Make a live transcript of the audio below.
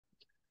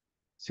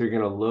So you're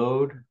going to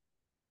load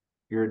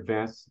your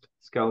advanced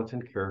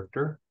skeleton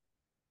character.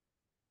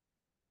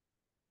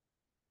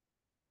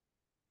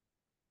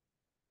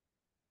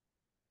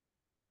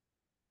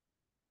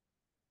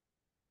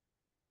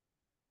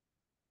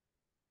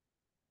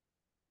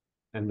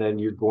 And then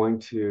you're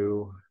going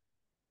to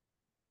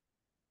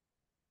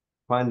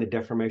find the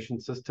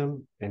deformation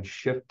system and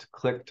shift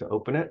click to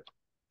open it,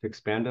 to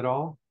expand it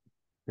all,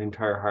 the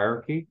entire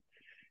hierarchy.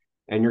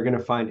 And you're going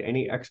to find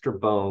any extra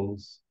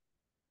bones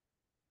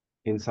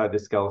inside the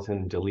skeleton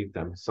and delete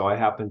them. So I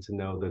happen to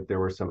know that there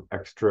were some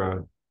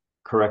extra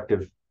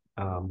corrective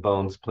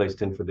bones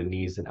placed in for the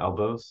knees and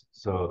elbows.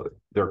 So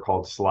they're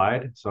called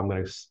slide. So I'm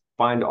going to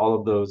find all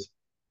of those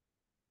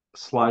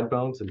slide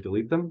bones and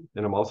delete them.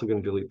 And I'm also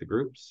going to delete the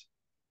groups.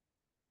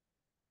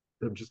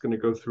 I'm just going to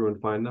go through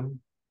and find them.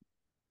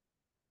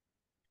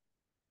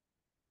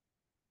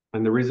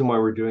 And the reason why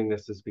we're doing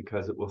this is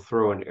because it will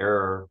throw an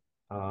error.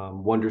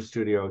 Wonder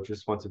Studio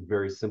just wants a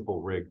very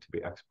simple rig to be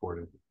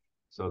exported.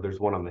 So there's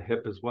one on the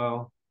hip as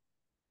well,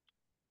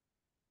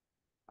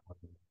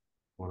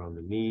 one on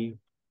the knee,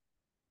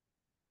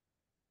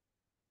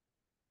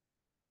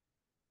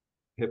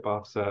 hip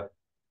offset.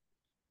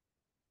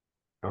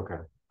 Okay.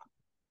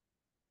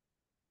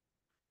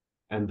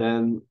 And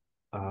then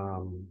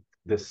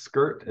this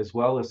skirt as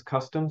well is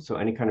custom. So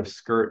any kind of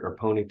skirt or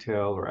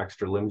ponytail or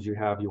extra limbs you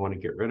have, you want to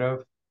get rid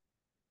of.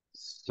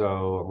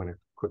 So I'm going to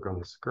click on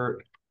the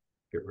skirt,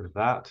 get rid of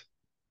that.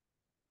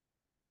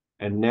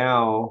 And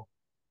now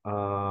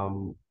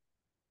I'm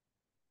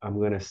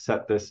going to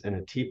set this in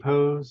a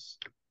T-pose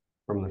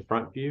from the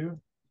front view.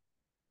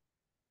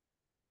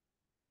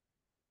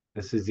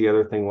 This is the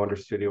other thing Wonder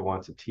Studio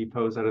wants, a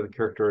T-pose out of the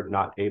character,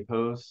 not A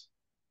pose.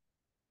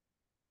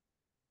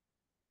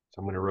 So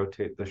I'm going to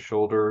rotate the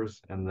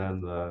shoulders and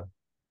then the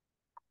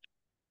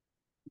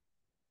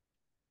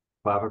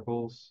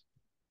clavicles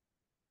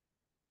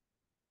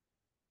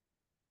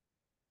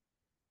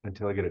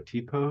until I get a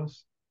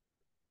T-pose.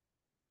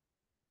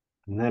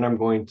 And then I'm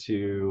going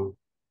to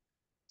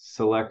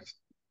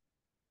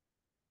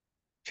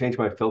change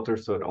my filter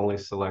so it only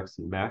selects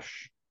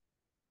mesh.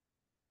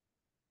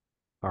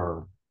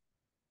 Or,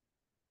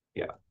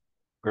 yeah,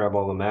 grab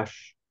all the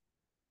mesh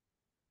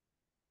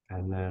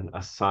and then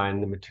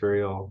assign the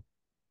material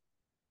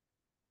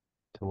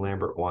to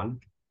Lambert 1.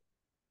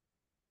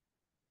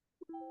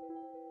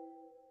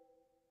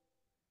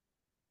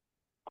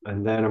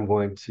 And then I'm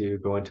going to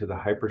go into the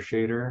hyper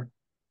shader.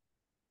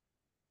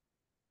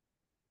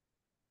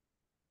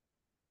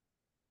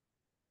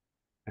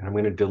 And I'm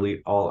going to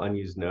delete all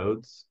unused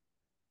nodes.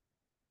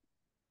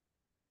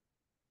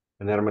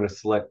 And then I'm going to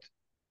select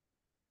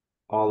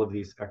all of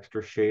these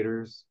extra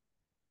shaders.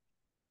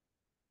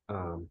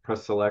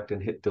 Press select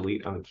and hit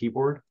delete on the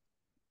keyboard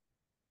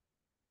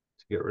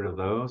to get rid of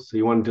those. So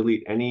you want to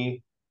delete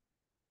any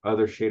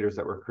other shaders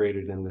that were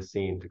created in the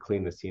scene to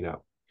clean the scene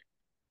up.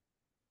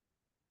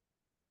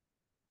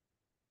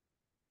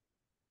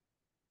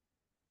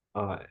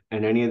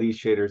 And any of these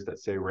shaders that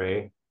say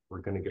Ray, we're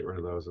going to get rid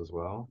of those as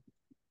well.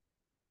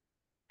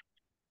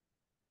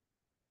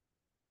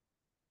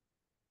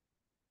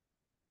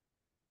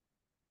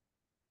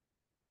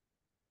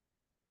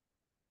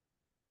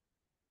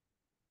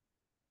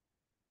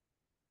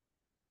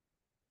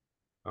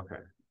 Okay.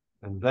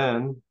 And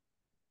then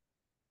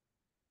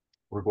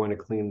we're going to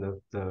clean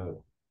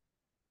the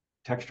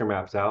texture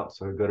maps out.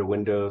 So go to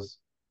Windows,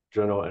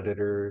 General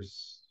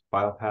Editors,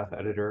 File Path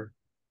Editor,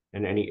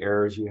 and any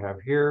errors you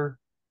have here,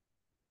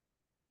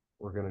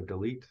 we're going to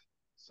delete.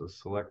 So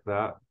select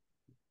that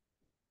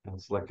and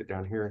select it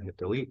down here and hit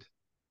delete.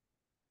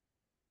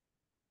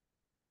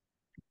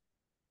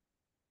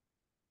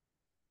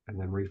 And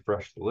then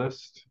refresh the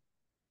list.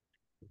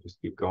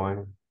 Just keep going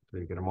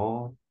until you get them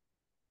all.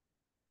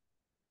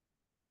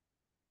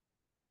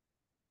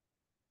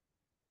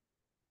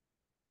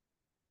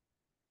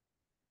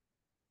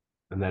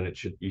 And then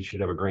you should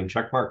have a green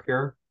check mark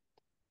here.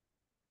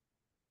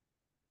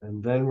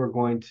 And then we're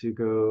going to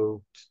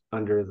go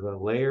under the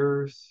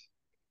layers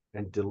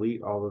and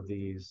delete all of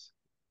these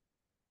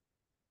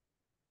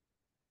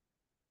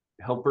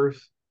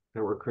helpers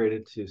that were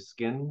created to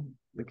skin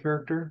the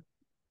character.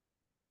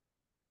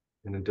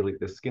 And then delete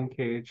the skin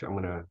cage. I'm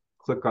going to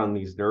click on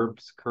these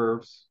NURBS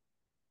curves.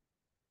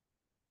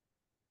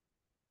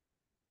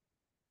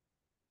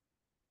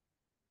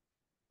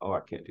 Oh,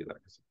 I can't do that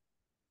because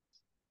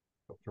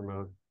filter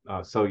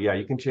mode. So yeah,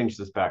 you can change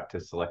this back to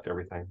select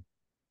everything.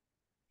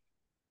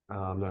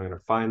 I'm going to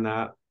find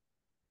that.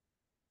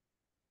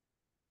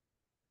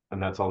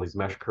 And that's all these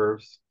mesh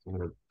curves. I'm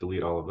going to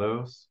delete all of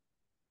those.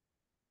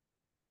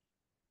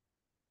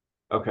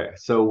 Okay,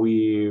 so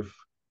we've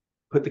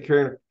put the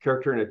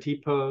character in a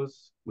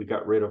T-pose. We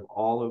got rid of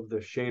all of the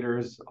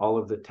shaders, all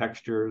of the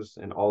textures,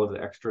 and all of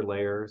the extra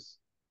layers.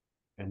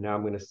 And now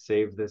I'm going to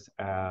save this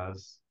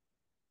as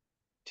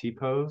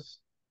T-pose.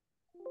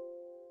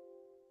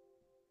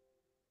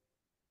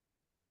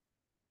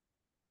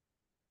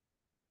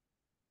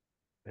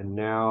 And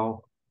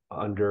now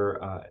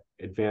under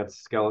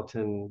Advanced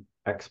Skeleton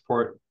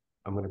Export,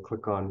 I'm going to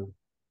click on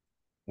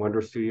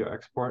Wonder Studio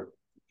export.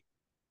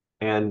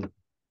 And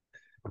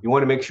you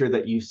want to make sure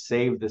that you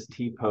save this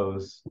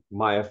T-pose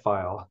Maya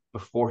file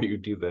before you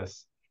do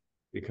this,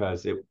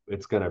 because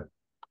it's going to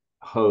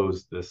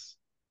hose this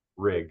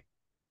rig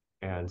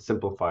and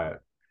simplify it.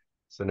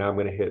 So now I'm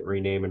going to hit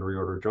rename and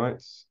reorder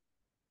joints.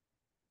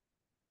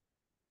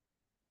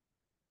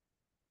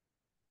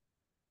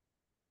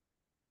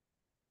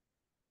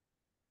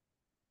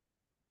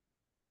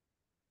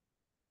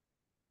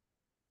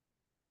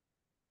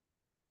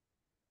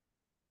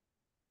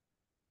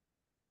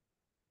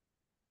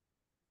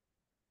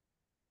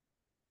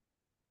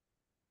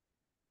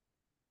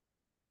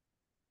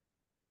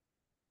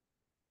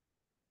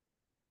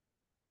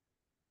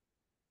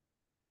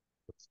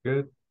 That's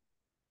good.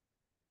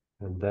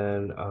 And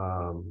then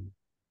I'm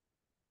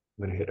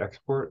going to hit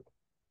export.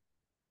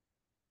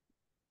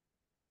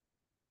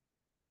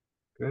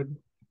 Good.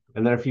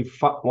 And then if you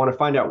want to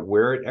find out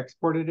where it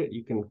exported it,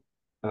 you can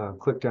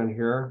click down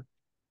here,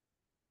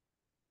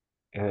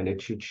 and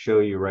it should show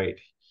you right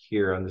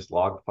here on this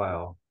log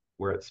file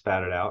where it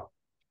spat it out.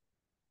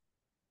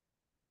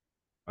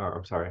 Or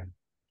I'm sorry,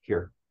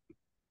 here.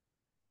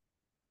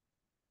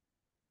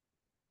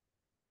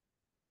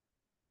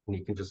 And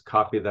you can just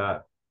copy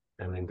that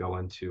and then go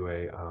into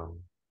a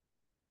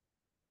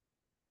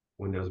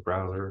Windows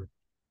browser,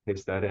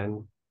 paste that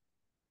in.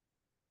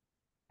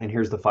 And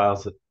here's the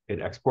files that it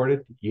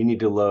exported. You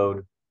need to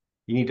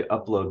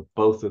upload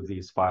both of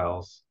these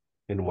files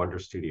in Wonder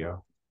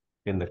Studio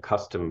in the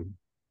custom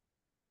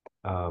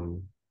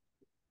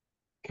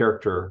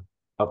character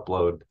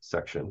upload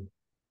section.